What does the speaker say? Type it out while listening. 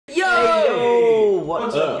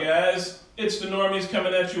What's up, guys? It's the Normies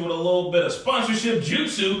coming at you with a little bit of sponsorship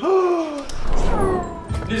jutsu.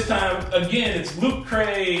 This time, again, it's Loot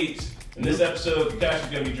Crate. In this episode,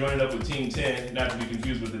 Kakashi's going to be joining up with Team 10, not to be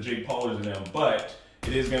confused with the Jake Paulers and them, but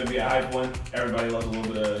it is going to be a hype one. Everybody loves a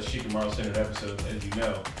little bit of Shikamaru-centered episode, as you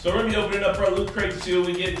know. So we're going to be opening up our Loot Crate to see what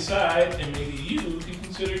we get inside, and maybe you can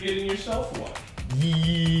consider getting yourself one.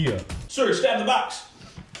 Yeah. Sir, stab the box.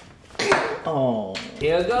 Oh.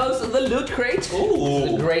 Here goes the Loot Crate. Ooh.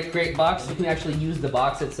 It's a great box. You can actually use the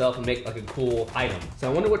box itself and make like a cool item. So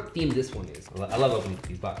I wonder what theme this one is. I love opening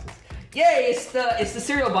these boxes. Yay, it's the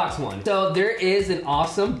cereal box one. So there is an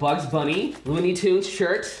awesome Bugs Bunny Looney Tunes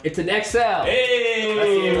shirt. It's an XL. Hey,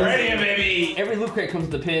 let's get ready, baby. Every Loot Crate comes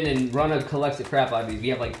with a pin, and Rana collects the crap out of these. We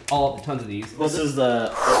have like tons of these. This is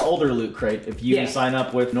the older Loot Crate. If you sign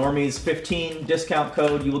up with Normies 15 discount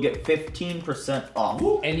code, you will get 15% off.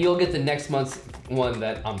 And you'll get the next month's one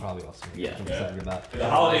that I'm probably also excited about. The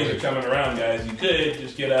holidays are coming around, guys. You could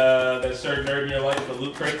just get that certain nerd in your life a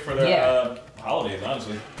Loot Crate for their holidays,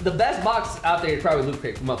 honestly. The best box out there is probably Loot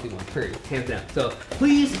Crate monthly one, period, hands down. So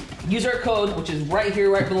please use our code, which is right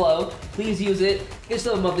here, right below. Please use it. Get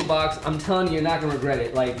yourself a monthly box. I'm telling you, you're not gonna regret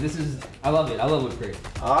it. Like this is, I love it. I love Loot Crate.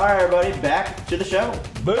 All right, everybody, back to the show.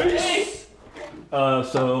 Hey.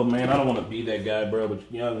 So man, I don't want to be that guy, bro, but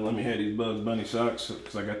y'all let me have these Bugs Bunny socks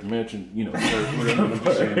because I got to mention, you know,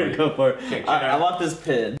 Go for it. I want this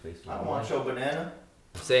pin. I want your banana.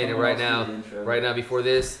 I'm saying it right now. Right now, before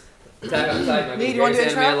this. Attack on Titan. Do you want to do the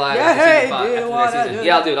intro? Yeah,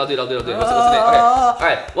 I'll do it. Okay. All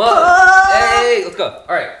right. Hey, let's go.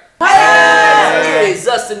 All right. Hey, it's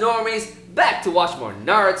us the Normies back to watch more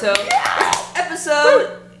Naruto.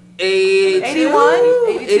 Episode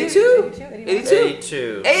 82.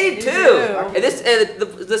 82. And this,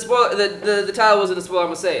 the title wasn't a spoiler. I'm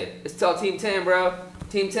gonna say it. It's called Team 10, bro.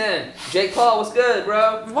 Team 10. Jake Paul, what's good,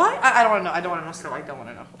 bro? What? I don't want to know. I don't want to know. Still, I don't want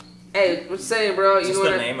to know. Hey, what you saying, bro? Is this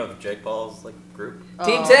the name of Jake Paul's like group?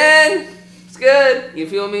 Team 10. It's good. You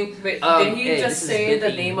feel me? Wait, did you just say the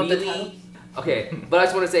name of the title? Okay, but I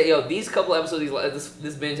just want to say, yo, these couple episodes,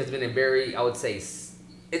 this binge has been a very, I would say, it's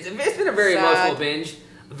been a very emotional binge.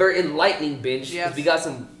 A very enlightening binge. Yes. We got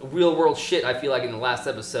some real world shit, I feel like, in the last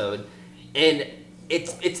episode. And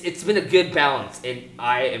it's been a good balance. And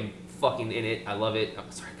I am fucking in it. I love it. I'm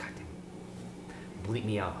sorry, goddamn. Bleep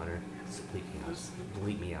me out, Hunter.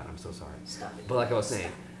 Bleep me out. I'm so sorry. Stop it. But like I was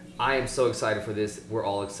saying, I am so excited for this. We're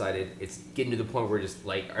all excited. It's getting to the point where just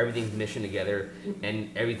like everything's meshing together and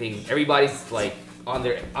everybody's like on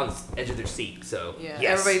the edge of their seat. So yeah,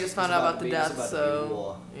 everybody just found out about the death.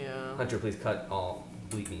 So yeah. Hunter, please cut all.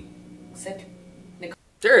 Bleep me. Sit.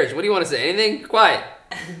 Serge, what do you want to say? Anything? Quiet.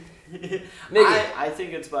 I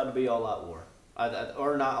think it's about to be all out war.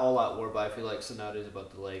 Or not all out war, but I feel like Sonata is about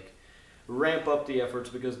to like ramp up the efforts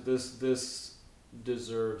because this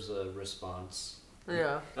deserves a response.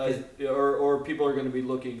 Yeah. Or people are going to be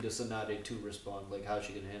looking to Sonata to respond, like how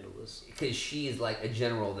she can handle this. Because she's like a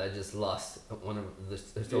general that just lost one of the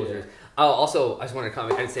soldiers. Yeah. Oh, also, I just wanted to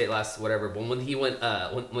comment. I didn't say it last, whatever. But when he went,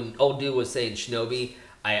 when old dude was saying shinobi,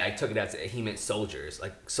 I took it as he meant soldiers.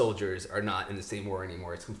 Like soldiers are not in the same war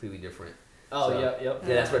anymore. It's completely different. Oh, so, yeah. Yeah,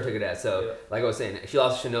 that's what I took it as. So, like I was saying, she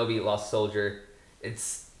lost shinobi, lost soldier.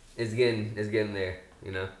 It's getting there,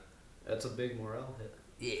 you know. That's a big morale hit.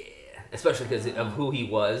 Yeah, especially because of who he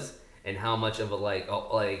was and how much of a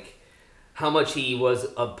how much he was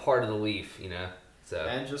a part of the Leaf, you know. So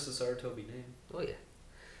and just the Saratobi name. Oh yeah.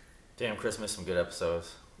 Damn, Chris missed some good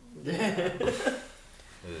episodes. Yeah,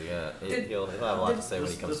 he'll have a lot to say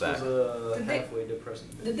when he comes back. This was a halfway depressing.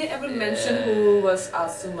 Did they ever mention who was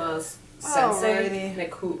Asuma's sensei? Alrighty.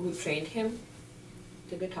 Like who trained him?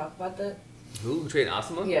 Did they talk about that? Who trained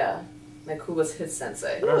Asuma? Yeah. Like who was his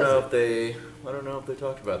sensei? I don't know if they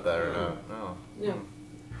talked about that or not. No. Yeah.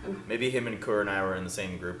 Maybe him and Kurenai were in the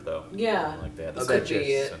same group though. Yeah. Like they had the Could same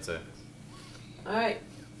be it. sensei. Alright,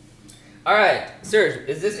 Serge,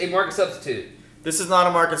 is this a market substitute? This is not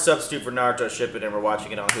a market substitute for Naruto Shippuden, and we're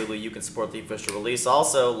watching it on Hulu. You can support the official release.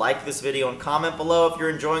 Also, like this video and comment below if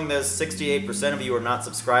you're enjoying this. 68% of you are not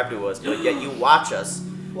subscribed to us, but yet you watch us.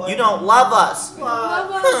 What? You don't love us.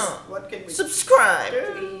 What can we subscribe?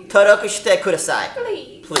 Toroku shite kudasai.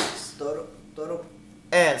 Please.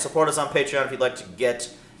 And support us on Patreon if you'd like to get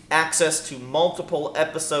access to multiple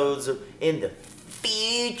episodes in the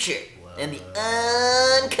future and the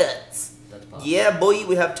uncuts. Yeah, boy,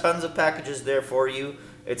 we have tons of packages there for you.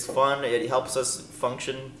 It's fun. It helps us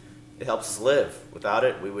function. It helps us live. Without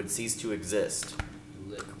it, we would cease to exist.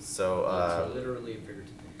 So, literally and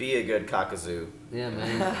figuratively. Be a good Kakazoo. Yeah,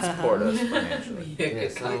 man. Support us financially. Yeah,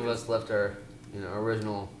 some of us left our,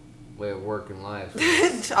 original way of working life.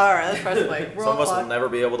 Alright, let's press play. Some of us will never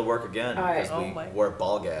be able to work again Alright. because we wear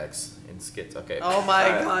ball gags in skits. Okay. Oh my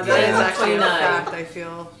Alright. god, that is Yeah. actually a 29. fact, I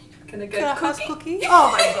feel. Can I Can I get have cookie? cookie?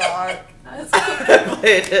 Oh my god. I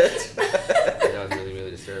played it. That was really,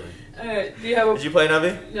 really disturbing. Alright, do you have a... Did you play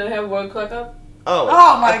Navi? Do I have one clock up? Oh.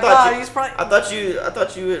 Oh my I thought god, you- he's probably. I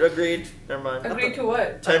thought you had agreed. Never mind. Agreed to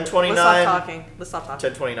what? 10:29. Let's stop talking. Let's stop talking.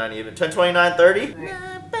 10:29 even. 10:29:30. Alright.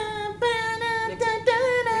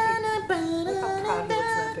 Look how proud he looks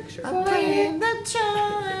in that picture.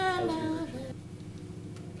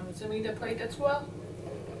 I'm assuming they played that well.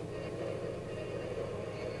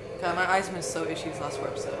 God, my eyes have been so itchy these last 4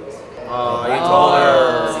 episodes. Oh, you told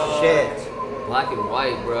her. Oh. Shit. Black and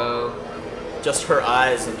white, bro. Just her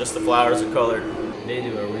eyes and just the flowers are colored. They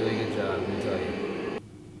do a really good job, let me tell you.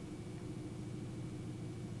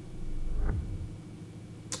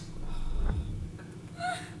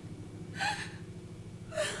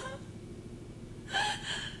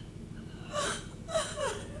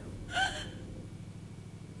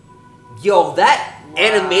 Yo, that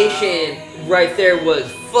animation right there was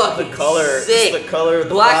fucking The color, sick. just the color of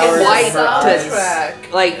the Black and flowers white, her to,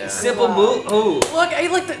 eyes. like Yeah. simple move. Ooh.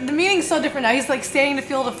 Look, the meaning's so different now. He's like standing to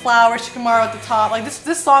feel the flowers, Shikamaru at the top. Like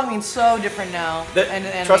this song means so different now.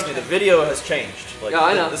 And Trust me, the video has changed. Like, Yeah,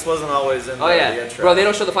 I know. This wasn't always in Oh the yeah, intro. bro. They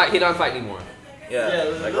don't show the fight. He don't fight anymore. Yeah, Yeah,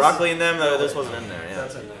 like this- Rock Lee and them, though, this wasn't in there. Yeah,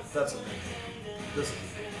 That's in there. That's in there. This is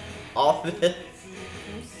all of it.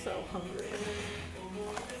 I'm so hungry.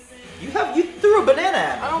 You threw a banana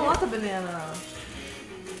at me. I don't want the banana.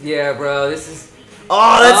 Yeah, bro. This is.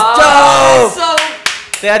 Oh, that's dope!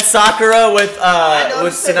 So They had Sakura with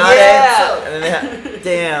Tsunade, Yeah. and then they had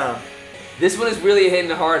damn. this one is really hitting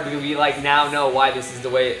hard because we like now know why this is the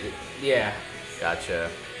way. Yeah. Gotcha.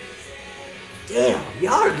 Damn,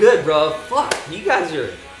 y'all are good, bro. Fuck, you guys are.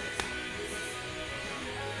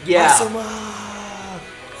 Yeah. Asuma.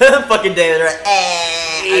 Fucking David, right?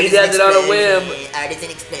 He does it on a whim. Artisan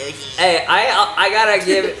explosion. Hey, I gotta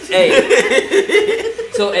give it. Hey.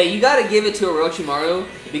 So hey, you gotta give it to Orochimaru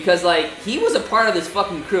because like he was a part of this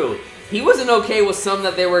fucking crew. He wasn't okay with some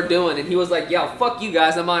that they were doing, and he was like, "Yo, fuck you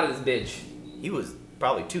guys, I'm out of this bitch." He was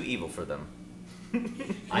probably too evil for them.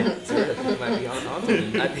 I think might be on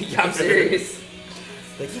me. I think I'm serious.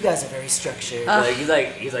 Like, you guys are very structured. Like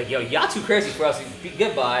he's like, yo, y'all too crazy for us.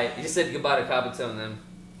 Goodbye. He just said goodbye to Kabuto and them.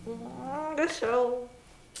 Good show.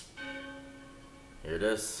 Here it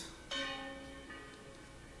is.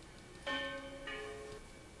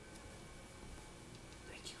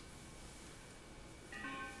 Thank you.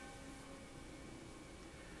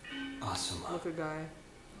 awesome. Look a guy.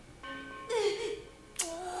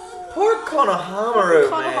 Poor Konohamaru,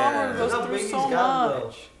 Konohamaru man. goes How through big so he's gotten,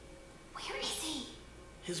 much. Where is he?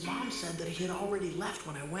 His mom said that he had already left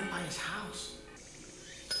when I went by his house.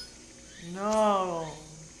 No.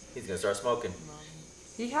 He's gonna start smoking.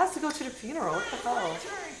 He has to go to the funeral. What the hell?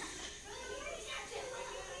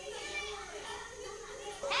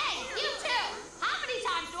 Hey, you two! How many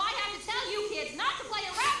times do I have to tell you kids not to play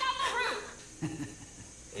around on the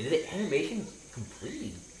roof? And the animation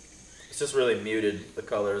completely. It's just really muted, the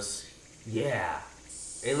colors. Yeah.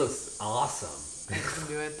 It looks awesome. I can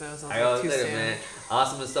do it though. So I gotta too say it, soon. man.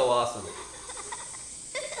 Awesome is so awesome.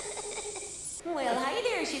 Well, hi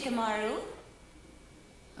there, Shikamaru.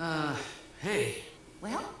 Hey.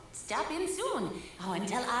 Well, stop in soon. Oh, and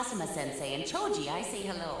tell Asuma-sensei and Choji I say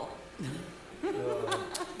hello.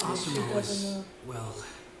 Asuma was, well,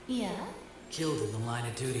 Yeah? killed in the line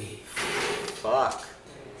of duty. Fuck.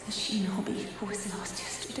 The shinobi who was lost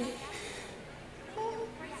yesterday.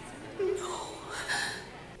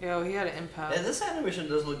 Yo, he had an impact. Yeah, this animation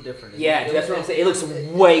does look different. Yeah, It that's what I'm looks- saying. It looks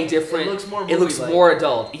way different. It looks more It looks movie-like. more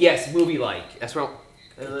adult. Yes, movie-like. That's what.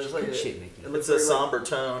 It looks like Good it, shit making. it It's looks a very, somber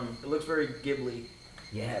tone. It looks very Ghibli.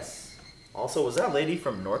 Yes. Also, was that lady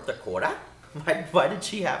from North Dakota? Why did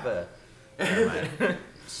she have a... Never mind.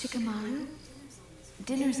 Shikamaru,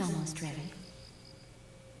 dinner's almost ready.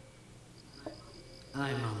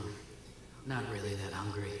 I'm, not really that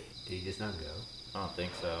hungry. Did you just not go? I don't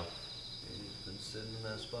think so. He's been sitting in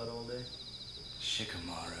that spot all day.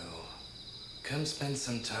 Shikamaru, come spend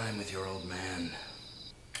some time with your old man.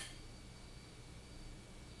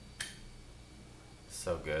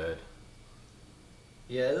 So good.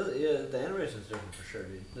 Yeah, the animation's different for sure,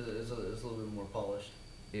 dude. It's a little bit more polished.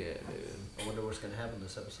 Yeah, dude. I wonder what's gonna happen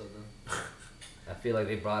this episode then. I feel like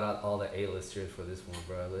they brought out all the A-listers for this one,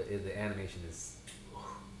 bro. The animation is.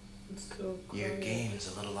 It's so cool. Your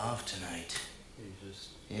game's a little off tonight. He's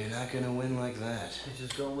You're not gonna win like that.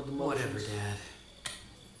 just going with the motions. Whatever, Dad.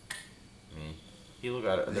 You look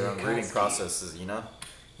at it, their own reading processes, you know?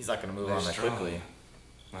 He's not going to move They're on that strong. quickly.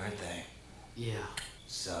 aren't they? Yeah.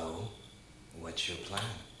 So, what's your plan?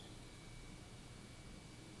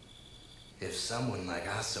 If someone like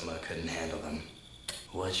Asuma couldn't handle them,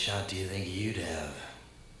 what shot do you think you'd have?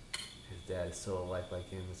 His dad is so alike like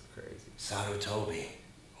him, it's crazy. Sarutobi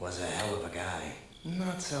was a hell of a guy.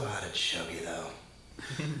 Not so hot at Shogi, though.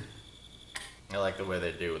 I like the way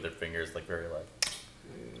they do with their fingers, like very like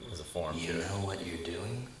as a form. You know what you're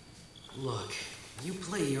doing? Look, you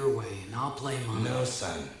play your way and I'll play mine. No,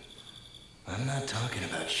 son. I'm not talking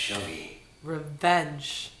about Shogi.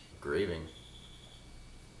 Revenge. Grieving.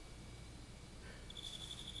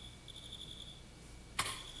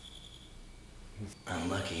 I'm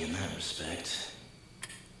lucky in that respect.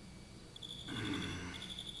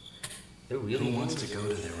 Who wants to go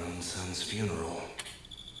to their own son's funeral?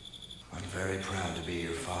 I'm very proud to be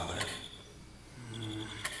your father.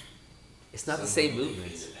 It's not the same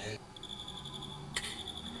movements.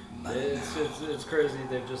 It's crazy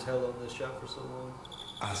they've just held on this shot for so long.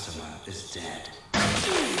 Asuma is dead.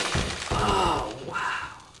 Oh, wow.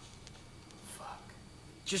 Fuck.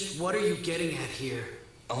 Just what are you getting at here?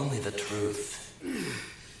 Only the truth.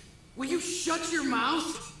 Will you shut your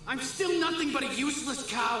mouth? I'm still nothing but a useless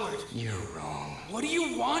coward. You're wrong. What do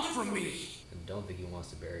you want from me? I don't think he wants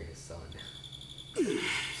to bury his son.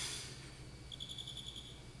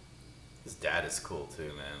 His dad is cool too,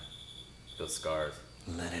 man. Those scars.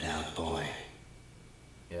 Let it out, boy.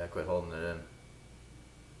 Yeah, quit holding it in.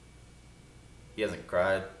 He hasn't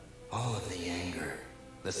cried. All of the anger,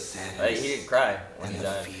 the sadness, Hey, he didn't cry when and he the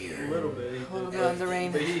died. fear. A little bit. A little bit on the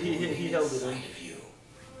rain. But he held it in.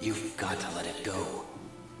 You've got to let it go.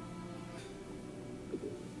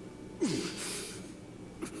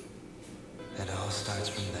 It all starts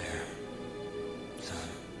from there,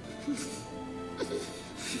 son.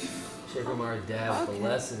 Shikamaru's dad with the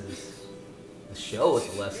lessons. The show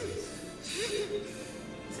with the lessons.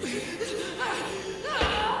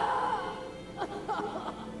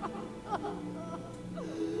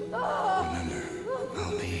 Remember,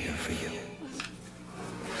 I'll be here for you.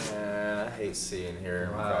 Man, I hate seeing her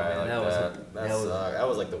Wow, cry man, like that was- that. that was- That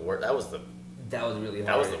was like the worst. That was really hard.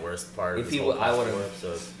 That was the worst part of If this he whole would, I would have.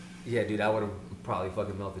 episode. Yeah, dude, I would have probably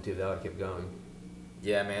fucking melted too. If that would have kept going.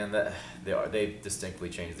 Yeah, man, they distinctly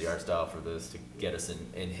changed the art style for this to get us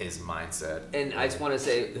in his mindset. And I just want to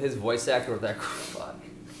say, his voice actor of that, fuck,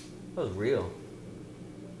 that was real.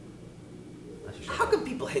 How can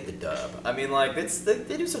people hate the dub? I mean, like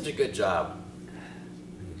they do such a good job.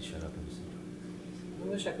 I need to shut up. I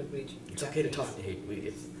wish I could reach. It's okay to talk to hate.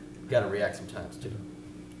 We gotta react sometimes too.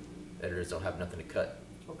 Editors don't have nothing to cut.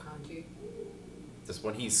 Oh, kanji. Just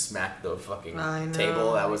when he smacked the fucking I know.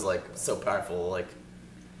 table, that was like so powerful. Like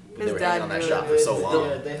His they were dad hanging on that knew shot it. for so long.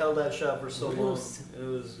 Yeah, they held that shot for so long.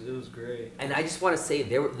 It was great. And I just want to say,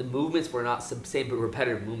 the movements were not some same but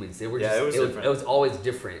repetitive movements. They were Yeah, just, it was different. it was always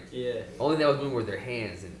different. Yeah. Only thing that was moving were their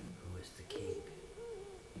hands. And who is the king?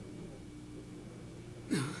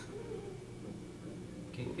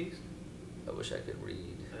 King Piece? I wish I could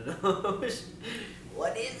read. I know.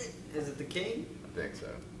 What is it? Is it the king? I think so.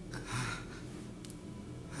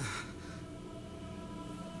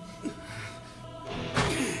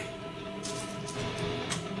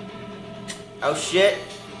 Oh shit!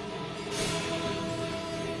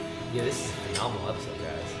 Yeah, this is a phenomenal episode,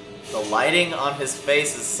 guys. The lighting on his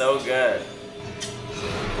face is so good.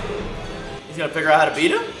 He's gonna figure out how to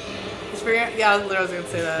beat him? He's figuring. Yeah, I was literally gonna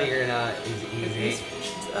say that. Figuring out his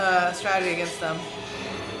Strategy against them.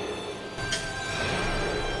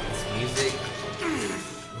 music.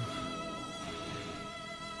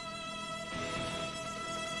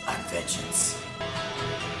 On vengeance.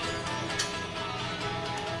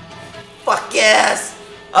 Fuck yes!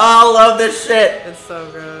 Oh, I love this shit! It's so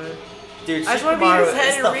good. Dude, I just want to be Shikamaru his head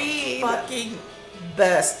is and the read. fucking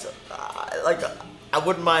best. I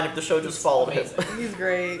wouldn't mind if the show just followed him. He's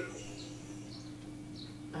great.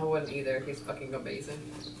 I wouldn't either. He's fucking amazing.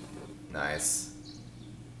 Nice.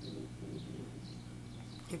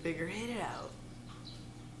 He figured it out.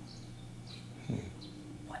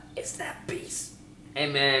 What is that beast? Hey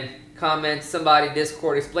man, comment, somebody,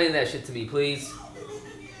 Discord, explain that shit to me, please.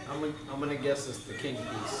 I'm gonna guess it's the king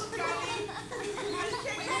piece.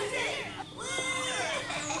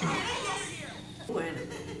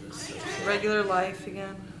 Regular life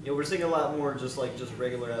again. Yeah, we're seeing a lot more just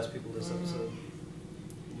regular ass people this episode.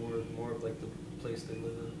 More of like the place they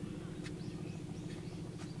live in.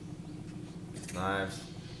 Nice.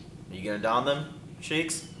 Are you gonna don them,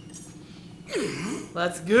 Sheiks?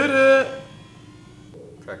 Let's get it.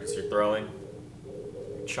 Practice your throwing.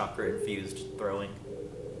 Chakra infused throwing.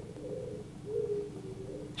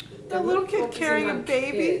 That little kid carrying a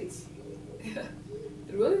baby. Yeah.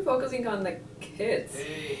 Really focusing on the kids.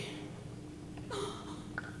 Hey.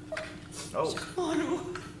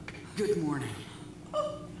 Oh. Good morning.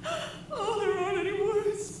 Oh, there aren't any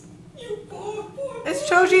words. You poor, poor. It's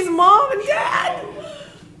Choji's mom and dad.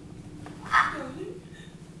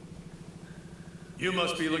 You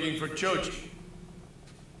must be looking for Choji.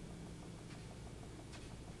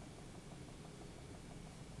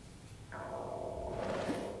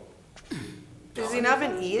 Has he not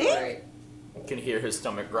been eating? Right. You can hear his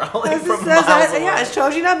stomach growling Has from this- miles away. yeah, has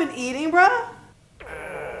Choji not been eating, bruh?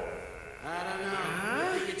 I don't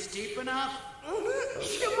know. You think it's deep enough?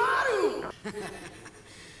 Shikamaru!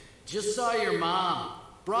 Just saw your mom.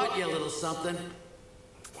 Brought you a little something.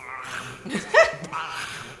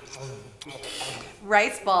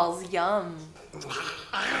 Rice balls, yum.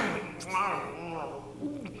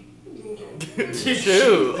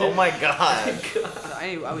 Dude, oh my god.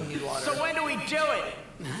 I would need water. So when do we do it?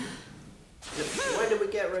 When did we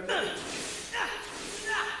get revenge?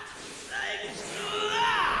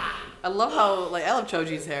 I love how, like, I love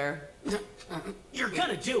Choji's hair. You're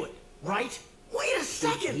gonna do it, right? Wait a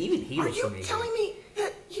second. Even he looks amazing. me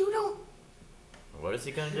that you don't? What is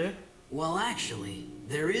he gonna do? Well, actually,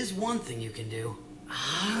 there is one thing you can do.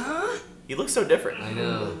 He looks so different. I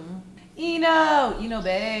know. Ino,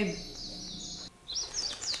 babe.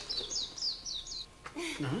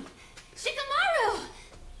 Shikamaru!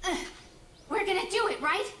 We're gonna do it,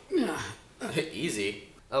 right? Easy.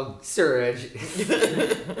 Oh, Surge.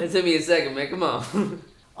 It took me a second, man. Come on.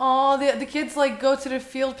 Oh, the kids like go to the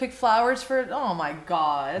field, pick flowers for. Oh my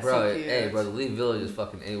god, that's Bro, so cute. hey, bro, the Leaf Village is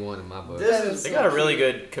fucking A1 in my book. They got a really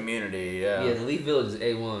good community, yeah. Yeah, the Leaf Village is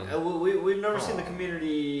A1. We've never seen the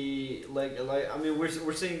community like I mean we're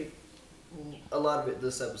seeing a lot of it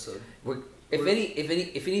this episode. If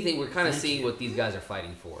anything, we're kind of seeing what these guys are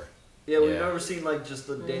fighting for. Yeah, we've never seen like just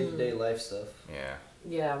the day-to-day life stuff. Yeah.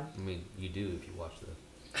 Yeah. I mean, you do if you watch the.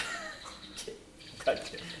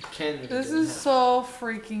 This is so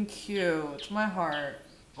freaking cute. My heart.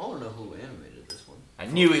 I don't know who animated this one. I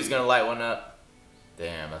knew he was gonna light one up.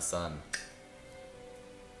 Damn, my son.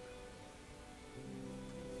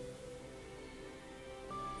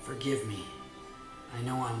 Forgive me. I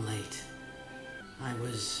know I'm late. I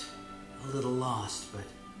was a little lost, but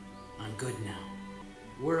I'm good now.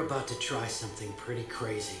 We're about to try something pretty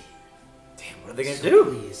crazy. Damn, what are they gonna do?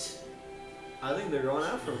 Please. I think they're going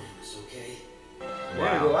after him. It's okay. They're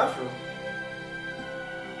gonna go after him.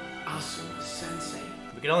 Asuma Sensei.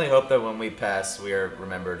 We can only hope that when we pass, we are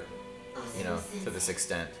remembered, you know, to this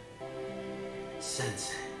extent.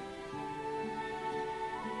 Sensei.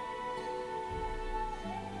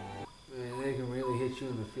 Man, they can really hit you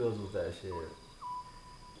in the feels with that shit.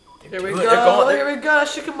 Here we They're go. going- Here we go.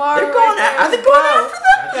 Shikamaru. They're going right are they there. going after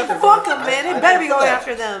them? Yeah, fuck them, man. They better be going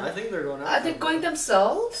after I them. think they're going after Are they him. going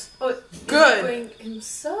themselves? Or Good. Going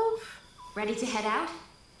himself? Ready to head out?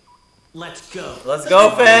 Let's go. Let's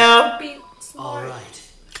go, fam! Be smart. All right.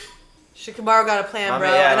 Shikamaru got a plan, My bro.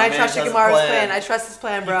 man- yeah, and my I man trust has a Shikamaru's plan. plan. I trust his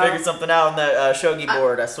plan, He bro. figured something out on that shogi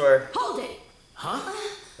board, I swear. Hold it.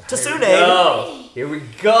 Tasune! Go. Here we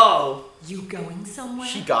go. You going somewhere?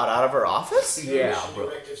 She got out of her office? Yeah, bro.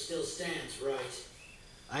 Directive still stands, right?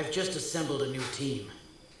 I've just assembled a new team.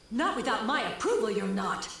 Not without my approval, you're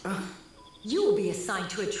not. You will be assigned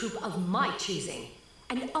to a troop of my choosing.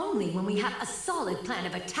 And only when we have a solid plan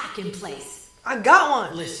of attack in place. I got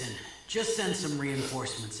one. Listen, just send some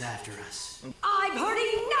reinforcements after us. I've heard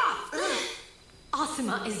enough!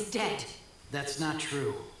 Asuma is dead. That's not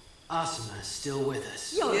true. Asuma is still with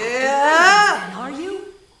us. You're Yeah. then, are you?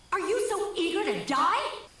 Are you so eager to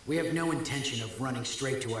die? We have no intention of running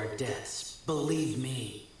straight to our deaths. Believe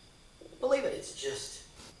me. Believe it. It's just,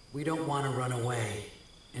 we don't want to run away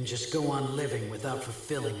and just go on living without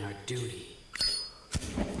fulfilling our duty.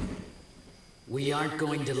 We aren't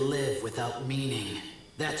going to live without meaning.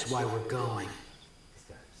 That's why we're going.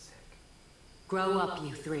 Grow up,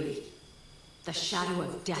 you three. The shadow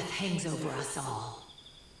of death hangs over us all.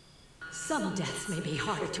 Some deaths may be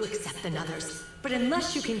harder to accept than others, but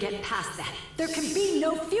unless you can get past that, there can be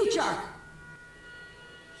no future!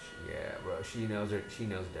 Yeah, bro. She knows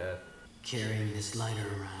death. Carrying this lighter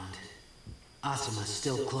around. Asuma's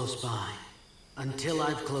still close by. Until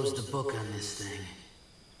I've closed the book on this thing,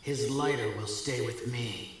 his lighter will stay with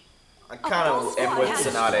me. I kind of am with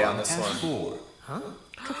Tsunade on this one. 4. Huh?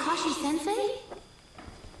 Kakashi-sensei?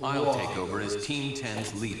 I'll take over as Team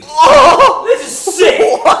 10's leader. Oh! This is sick!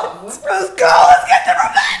 What? Let's go! Let's get the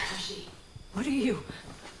revenge! What are you?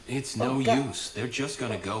 It's no use. They're just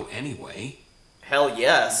gonna go anyway. Hell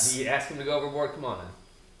yes. You ask him to go overboard? Come on, man.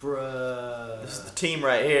 Bruh. This is the team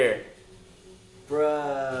right here.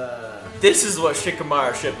 Bruh. This is what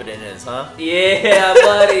Shikamaru Shippuden is, huh? Yeah,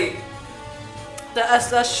 buddy. The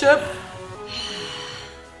SS ship.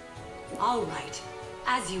 All right.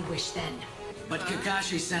 As you wish then. But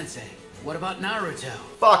Kakashi-sensei, what about Naruto?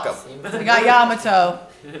 Fuck him. We got Yamato.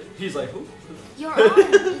 He's like, who? Your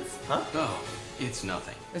arm. Huh? Oh, it's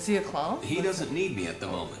nothing. Is he a clone? He doesn't need me at the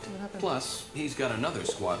moment. Plus, he's got another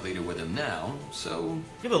squad leader with him now, so...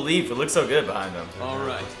 You believe it looks so good behind him. All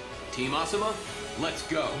right. Team Asuma, let's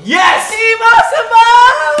go. Yes! Team Asuma!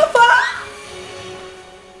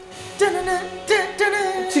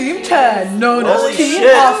 Team 10, known Holy as Team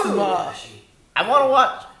shit. Asuma. I want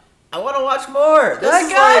to watch more. This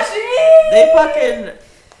is Kakashi! like, they fucking...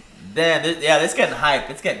 Damn, this getting hype.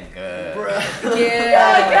 It's getting good.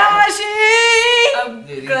 Yeah. Kakashi!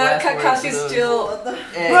 Dude, these Glad last Kakashi's words, still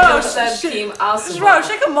Bro, shit. Team Asuma. Bro,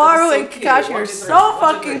 Shikamaru and So cute. Kakashi are so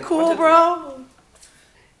fucking cool, bro.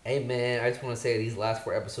 Hey man, I just want to say these last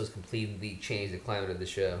 4 episodes completely changed the climate of the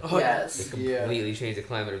show. Yes. They completely changed the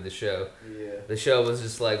climate of the show. Yeah. The show was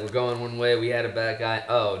just like, we're going one way, we had a bad guy.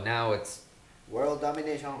 Oh, now it's World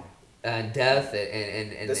domination. death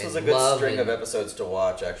and This was a and good love string and, of episodes to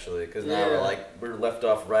watch, actually, because now we're left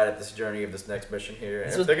off right at this journey of this next mission here.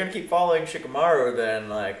 And if they're gonna keep following Shikamaru, then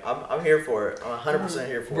like I'm here for it. I'm 100%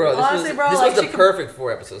 here for Bro, it. this Honestly, was, bro, this like, was the perfect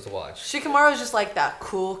 4 episodes to watch. Shikamaru is just like that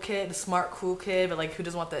cool kid, the smart cool kid, but like who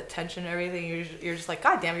doesn't want the attention and everything. You're just like,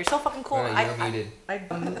 God damn, you're so fucking cool. Right, you're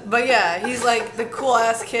muted. But yeah, he's like the cool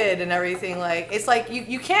ass kid and everything. Like it's like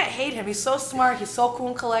you can't hate him. He's so smart. He's so cool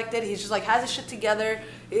and collected. He's just like has his shit together.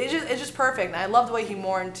 It's just perfect. And I love the way he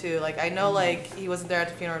mourned too. Like I know like he wasn't there at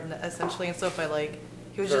the funeral essentially and stuff, but like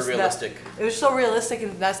he was Very just realistic. It was so realistic,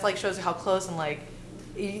 and that's like shows you how close and like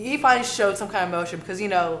he finally showed some kind of emotion because you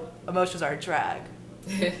know emotions are a drag.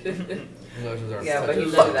 Emotions are Yeah, but he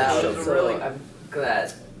such a let it out, show. so I'm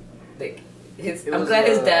glad. Like, I'm glad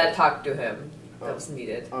his dad talked to him. That was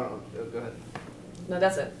needed. Oh, go ahead. No,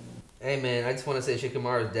 that's it. Hey man, I just want to say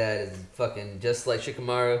Shikamaru's dad is fucking just like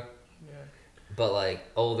Shikamaru, but like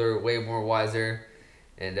older, way more wiser.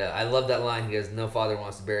 And I love that line. He goes, "No father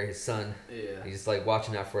wants to bury his son." Yeah. He's just like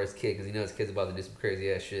watching out for his kid because he knows his kid's about to do some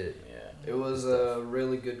crazy ass shit. It was a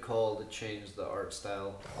really good call to change the art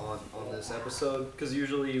style on this episode, because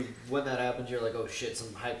usually when that happens you're like, oh shit,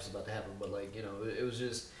 some hype's about to happen, but like, you know, it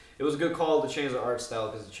was a good call to change the art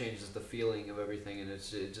style because it changes the feeling of everything, and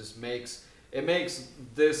it just makes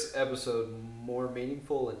this episode more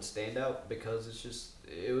meaningful and stand out because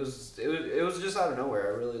it was just out of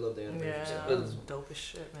nowhere. I really loved the animation. Yeah, it was dope as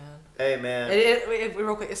shit, man. Hey man,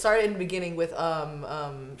 real quick, it started in the beginning with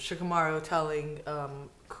Shikamaru telling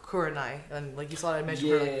Kurenai, and like you saw that mention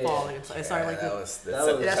her like falling. It started like that set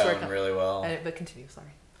the tone really well. But continue,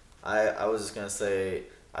 sorry. I was just gonna say,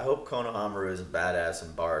 I hope Konohamaru is a badass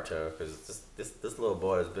in Baruto, because this little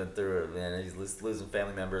boy has been through it, man. He's losing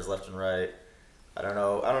family members left and right. I don't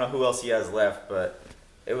know who else he has left, but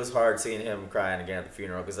it was hard seeing him crying again at the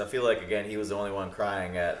funeral, because I feel like again he was the only one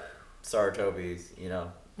crying at Sarutobi's, you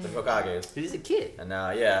know, the Hokage's. He's a kid. And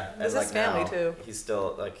now, yeah, This and is like his family now, too. he's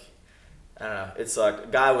still like, I don't know. It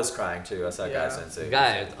sucked. Guy was crying too. I saw Guy Sensei.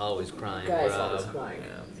 Guy is always crying. Guy's bro. always crying.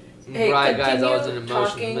 Yeah. Hey, Right, guy's continue always an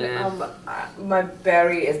emotion, talking. man. My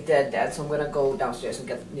battery is dead, so I'm gonna go downstairs and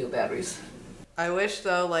get new batteries. I wish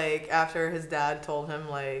though, like after his dad told him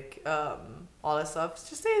like all this stuff,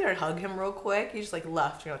 just stay there and hug him real quick. He just like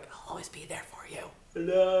left. You're like, I'll always be there for you.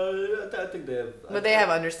 No, I think they have. But they have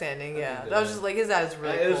understanding, yeah. That was just like his dad is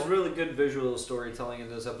really. It cool. was really good visual storytelling in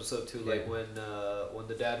this episode too. Like when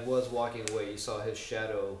the dad was walking away, you saw his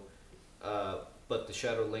shadow, but the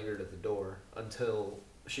shadow lingered at the door until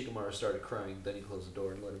Shikamaru started crying. Then he closed the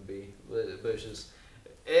door and let him be. But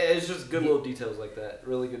it's just good little details like that.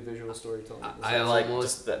 Really good visual storytelling. I like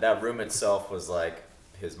just that room itself was like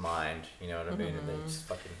his mind, you know what I mean? And then he just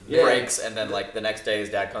fucking breaks, and then like the next day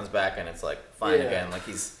his dad comes back and it's like fine again. Like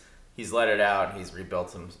he's let it out and he's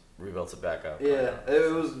rebuilt it back up. Yeah,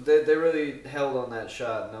 it was they really held on that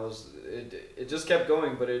shot, and it just kept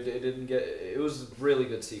going, but it didn't get. It was a really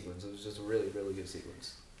good sequence. It was just a really good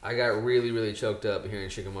sequence. I got really choked up hearing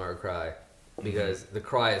Shikamaru cry, because the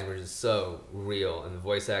cries were just so real, and the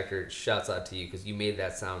voice actor shouts out to you because you made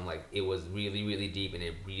that sound like it was really deep, and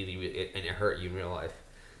it hurt you in real life.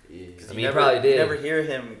 I mean, you probably did. You never hear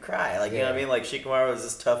him cry. Like, you know what I mean? Like, Shikamaru was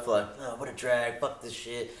this tough, like, oh, what a drag, fuck this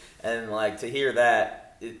shit. And, like, to hear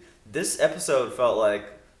that, this episode felt like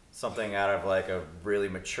something out of like a really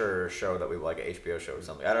mature show that we like an HBO show or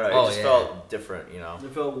something. I don't know. It just felt different, you know.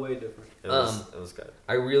 It felt way different. It was good.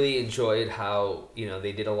 I really enjoyed how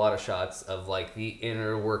they did a lot of shots of like the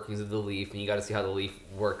inner workings of the Leaf, and you got to see how the Leaf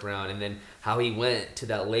worked around, and then how he went to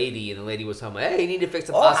that lady, and the lady was telling him, "Hey, you need to fix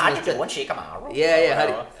up Asuma's tab."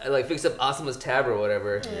 Yeah, like fix up Asuma's tab or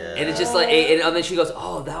whatever. Yeah. And it's just like, and then she goes,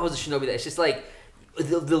 "Oh, that was a shinobi." It's just like.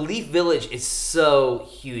 The Leaf Village is so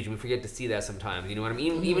huge. We forget to see that sometimes. You know what I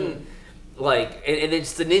mean? Even like, and then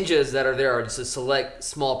just the ninjas that are there are just a select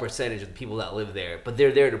small percentage of the people that live there, but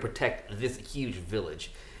they're there to protect this huge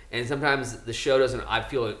village. And sometimes the show doesn't, I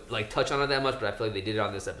feel like, touch on it that much, but I feel like they did it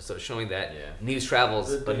on this episode, showing that news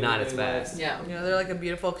travels, but not as fast. Yeah, they're like a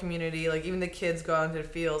beautiful community. Like even the kids go out into the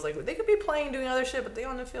fields. Like they could be playing, doing other shit, but they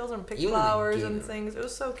go in the fields and pick flowers and things. It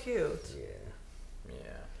was so cute.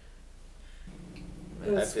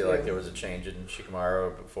 I feel like there was a change in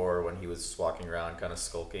Shikamaru before when he was walking around kind of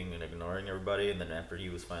skulking and ignoring everybody, and then after he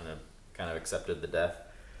was kind of accepted the death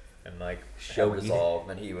and like showed resolve,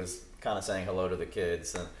 and he was kind of saying hello to the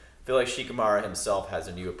kids. And I feel like Shikamaru himself has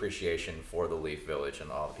a new appreciation for the Leaf Village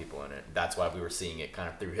and all the people in it. That's why we were seeing it kind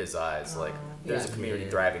of through his eyes. Like there's a community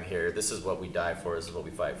thriving here. This is what we die for. This is what we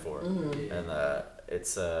fight for. And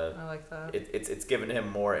it's I like that. It's given him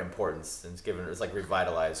more importance, and it's like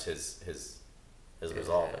revitalized his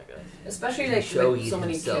resolve, I guess. Especially like with so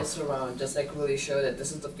many kids around, just like really show that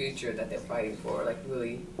this is the future that they're fighting for. Like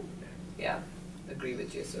really, agree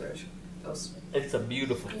with you, Suresh. It's a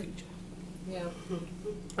beautiful future. Yeah.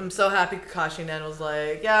 I'm so happy Kakashi Nen was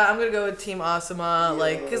like, yeah, I'm gonna go with Team Asuma,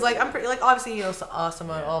 like, cause like I'm pretty, like obviously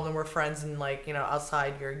Asuma and all of them were friends, and like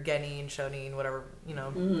outside your Genin, Shonin, whatever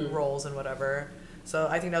roles and whatever. So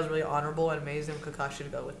I think that was really honorable and amazing for Kakashi to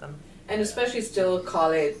go with them. And especially still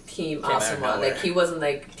call it Team Asuma. Like he wasn't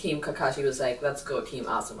like Team Kakashi. He was like, let's go Team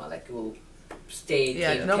Asuma. Like we'll stay.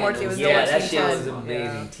 Yeah, team no more Ken. teams. Yeah, that shit was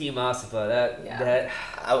amazing. Team Asuma. That.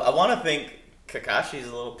 I want to think Kakashi's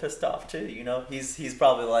a little pissed off too. He's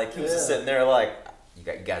probably like he was just sitting there like, you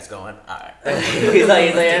guys going? All right. he's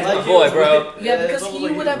like that's my boy, bro. Yeah, because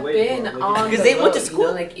he would have been on because they went to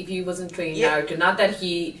school. Like if he wasn't training Naruto, not that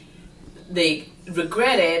they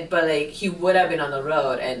regret it, but like he would have been on the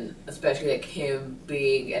road, and especially like him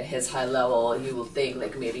being at his high level, you will think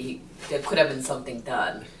like maybe there could have been something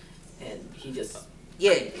done, and he just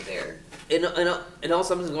there. And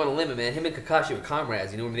also, I'm just going on a limit, man. Him and Kakashi were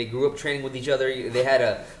comrades. When they grew up training with each other, they had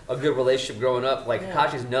a good relationship growing up. Like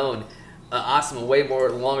Kakashi's known Asuma way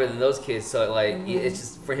longer than those kids, so like it's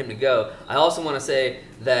just for him to go. I also want to say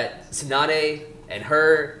that Tsunade and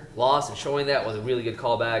her loss and showing that was a really good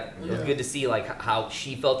callback. It was good to see like how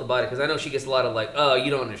she felt about it, because I know she gets a lot of like, oh, you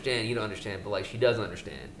don't understand, but like she does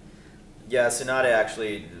understand. Yeah, Tsunade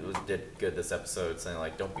actually did good this episode, saying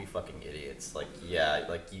like, don't be fucking idiots. Like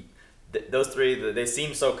those three, they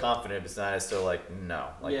seem so confident, but Tsunade's still like, no,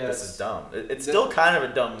 like this is dumb. It's still kind of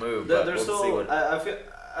a dumb move, but we'll see what.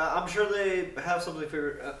 I'm sure they have something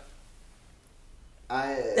figured.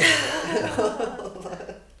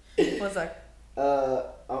 What's that?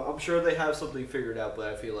 I'm sure they have something figured out, but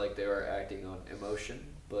I feel like they are acting on emotion.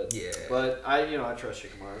 But I trust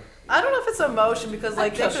Shikamaru. I don't know if it's emotion, because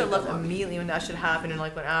like they could have left immediately when that shit happened and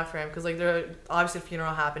like went after him, because like obviously the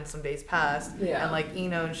funeral happened some days past, and like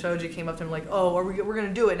Ino and Shoji came up to him like, oh, we're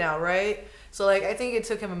gonna do it now, right? So like I think it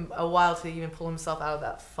took him a while to even pull himself out of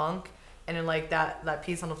that funk, and then like that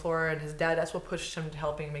piece on the floor and his dad, that's what pushed him to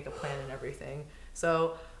helping make a plan and everything.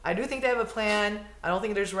 So I do think they have a plan. I don't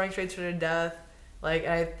think they're just running straight to their death. Like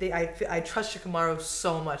I trust Shikamaru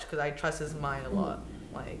so much because I trust his mind a lot.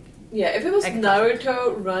 Like if it was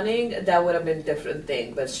Naruto running, that would have been a different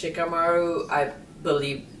thing. But Shikamaru, I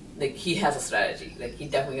believe like he has a strategy. Like he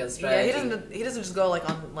definitely has a strategy. Yeah, he doesn't just go like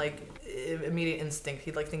on like immediate instinct.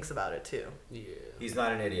 He like thinks about it too. Yeah. He's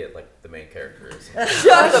not an idiot like the main character is.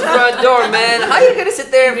 Shut the front door, man. How you gonna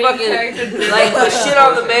sit there and fucking like put shit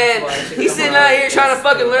on the man? He's sitting out here trying to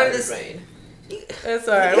fucking learn this. It's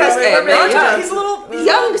alright. He's a little.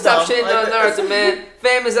 Y'all need to stop shitting on Naruto, man.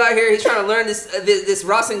 Fam is out here. He's trying to learn this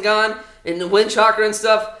Rasengan and the wind chakra and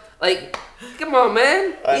stuff. Like, come on,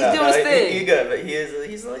 man. He's doing his thing. He's good, but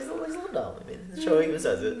he's a little dumb. I mean, the show even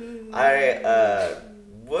says it. I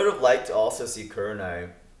would have liked to also see Kurenai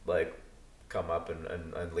like come up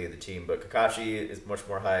and lead the team, but Kakashi is much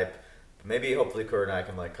more hype. Maybe hopefully Kurenai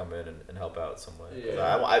can like come in and help out some way.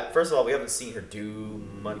 Yeah. First of all, we haven't seen her do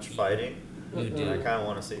much fighting. I kind of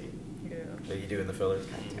want to see what you do in the fillers.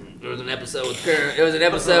 There was an episode with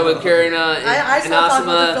Kurenai and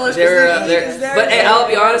Asuma. But hey, I'll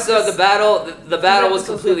be honest though, the battle was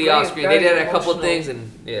completely off screen. They did a couple of things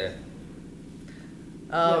and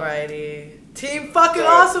Alrighty. Team fucking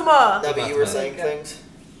Asuma. Navi, you were saying things.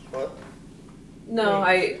 What? No,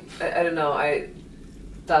 I don't know. I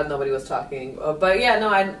thought nobody was talking, but yeah, no,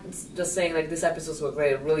 I'm just saying like these episodes were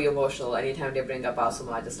great, really emotional. Anytime they bring up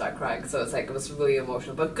Asuma, I just start crying. So it's like it was really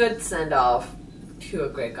emotional, but good send off to a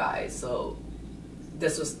great guy. So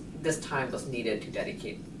this time was needed to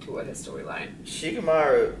dedicate to his storyline.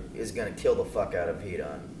 Shikamaru is gonna kill the fuck out of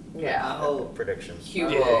Hidan. Yeah. Prediction. He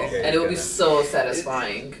will, and it will be so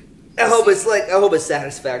satisfying. I hope it's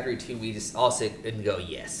satisfactory too. We just all sit and go,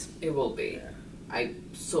 yes. It will be. Yeah.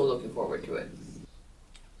 I'm so looking forward to it.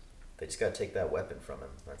 They just gotta take that weapon from him.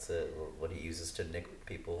 That's it. What he uses to nick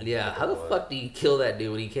people. Yeah, how the fuck do you kill that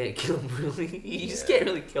dude when you can't kill him really? You just can't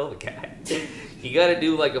really kill the guy. You gotta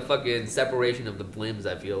do like a fucking separation of the limbs,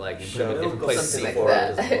 I feel like, and put him in different places. Something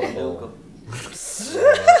like that.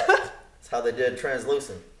 That's how they did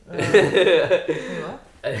Translucent.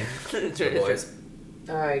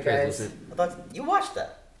 Alright, guys. I thought you watched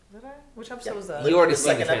that. Did I? Which episode was that? You already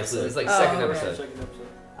seen the Translucent. It's like second episode.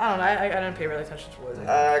 I don't know. I didn't pay really attention to what it was.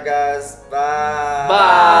 Alright, guys. Bye.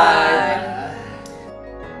 Bye.